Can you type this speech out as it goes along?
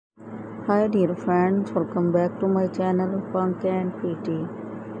Hi dear friends, welcome back to my channel Punk and Pretty.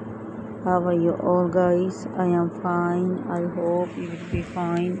 How are you all guys? I am fine. I hope you will be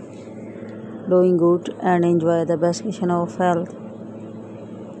fine, doing good and enjoy the best vision of health.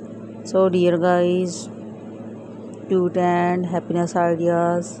 So dear guys, cute and happiness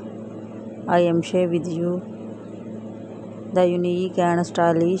ideas I am share with you. The unique and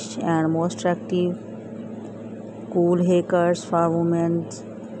stylish and most attractive cool haircuts for women.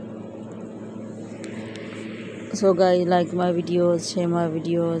 So guys, like my videos, share my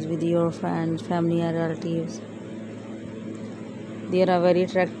videos with your friends, family and relatives. There are very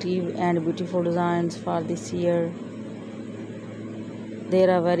attractive and beautiful designs for this year. There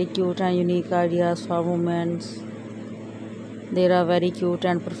are very cute and unique ideas for women. There are very cute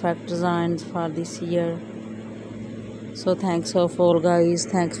and perfect designs for this year. So thanks of all guys,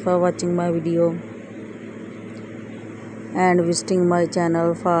 thanks for watching my video and visiting my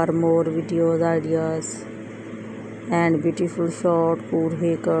channel for more videos, ideas and beautiful short cool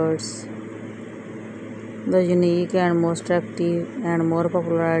haircuts. The unique and most attractive and more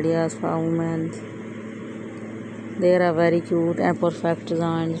popular ideas for women. There are very cute and perfect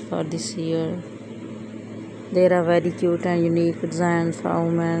designs for this year. There are very cute and unique designs for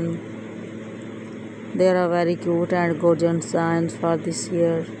women. There are very cute and gorgeous designs for this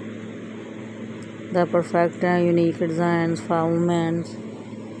year. The perfect and unique designs for women.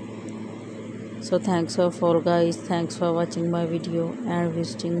 So thanks of all guys, thanks for watching my video and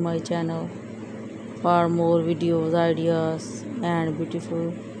visiting my channel for more videos, ideas and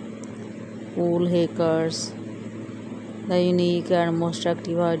beautiful cool haircuts. The unique and most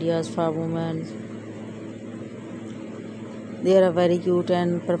attractive ideas for women. There are very cute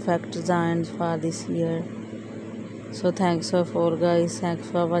and perfect designs for this year. So thanks of all guys,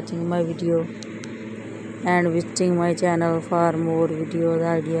 thanks for watching my video and visiting my channel for more videos,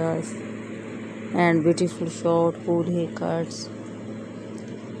 ideas and beautiful short cool haircuts.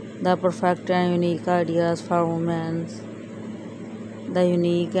 The perfect and unique ideas for women. The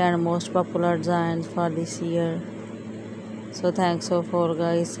unique and most popular designs for this year. So thanks of all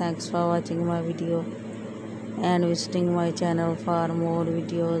guys, thanks for watching my video and visiting my channel for more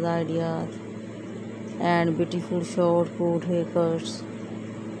videos, ideas and beautiful short cool haircuts.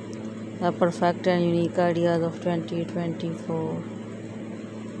 The perfect and unique ideas of 2024.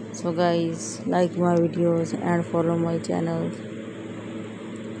 So guys, like my videos and follow my channel.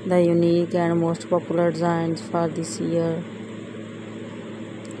 The unique and most popular designs for this year.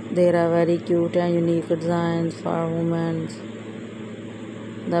 There are very cute and unique designs for women.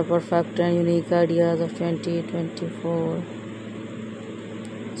 The perfect and unique ideas of 2024.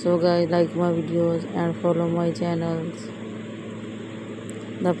 So guys, like my videos and follow my channels.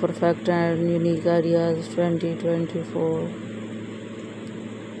 The perfect and unique ideas of 2024.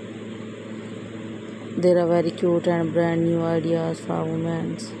 There are very cute and brand new ideas for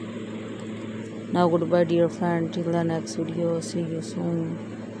women. Now goodbye dear friend, till the next video. See you soon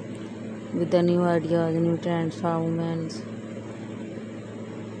with the new ideas, new trends for women.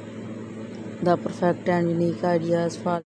 The perfect and unique ideas for